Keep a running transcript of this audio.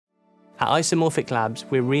At Isomorphic Labs,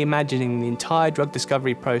 we're reimagining the entire drug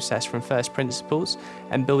discovery process from first principles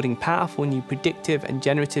and building powerful new predictive and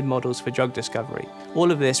generative models for drug discovery.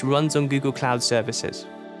 All of this runs on Google Cloud services.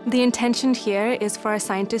 The intention here is for our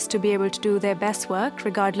scientists to be able to do their best work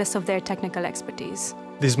regardless of their technical expertise.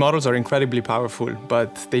 These models are incredibly powerful,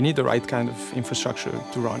 but they need the right kind of infrastructure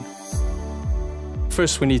to run.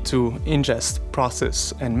 First, we need to ingest,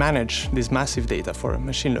 process, and manage this massive data for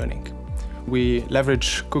machine learning. We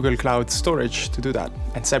leverage Google Cloud storage to do that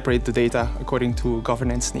and separate the data according to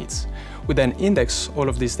governance needs. We then index all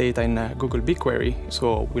of this data in Google BigQuery,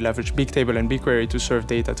 so we leverage Bigtable and BigQuery to serve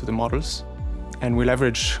data to the models. And we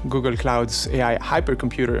leverage Google Cloud's AI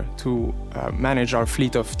Hypercomputer to manage our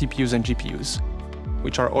fleet of TPUs and GPUs,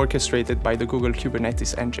 which are orchestrated by the Google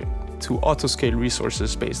Kubernetes Engine to auto-scale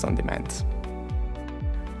resources based on demand.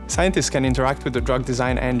 Scientists can interact with the drug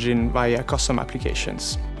design engine via custom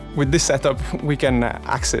applications. With this setup, we can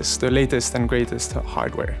access the latest and greatest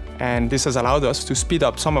hardware. And this has allowed us to speed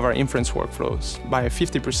up some of our inference workflows by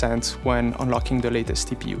 50% when unlocking the latest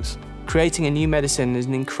TPUs. Creating a new medicine is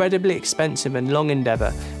an incredibly expensive and long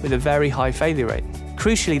endeavour with a very high failure rate.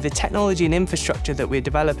 Crucially, the technology and infrastructure that we're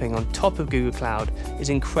developing on top of Google Cloud is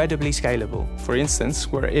incredibly scalable. For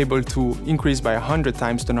instance, we're able to increase by 100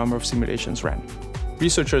 times the number of simulations ran.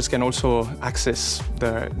 Researchers can also access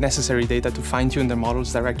the necessary data to fine-tune their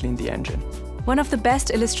models directly in the engine. One of the best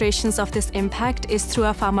illustrations of this impact is through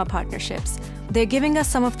our pharma partnerships. They're giving us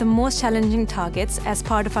some of the most challenging targets as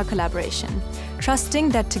part of our collaboration, trusting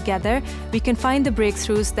that together we can find the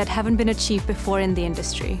breakthroughs that haven't been achieved before in the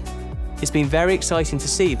industry. It's been very exciting to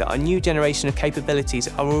see that our new generation of capabilities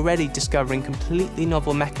are already discovering completely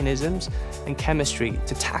novel mechanisms and chemistry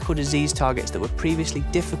to tackle disease targets that were previously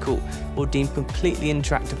difficult or deemed completely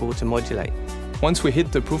intractable to modulate. Once we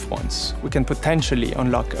hit the proof points, we can potentially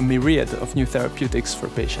unlock a myriad of new therapeutics for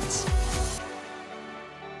patients.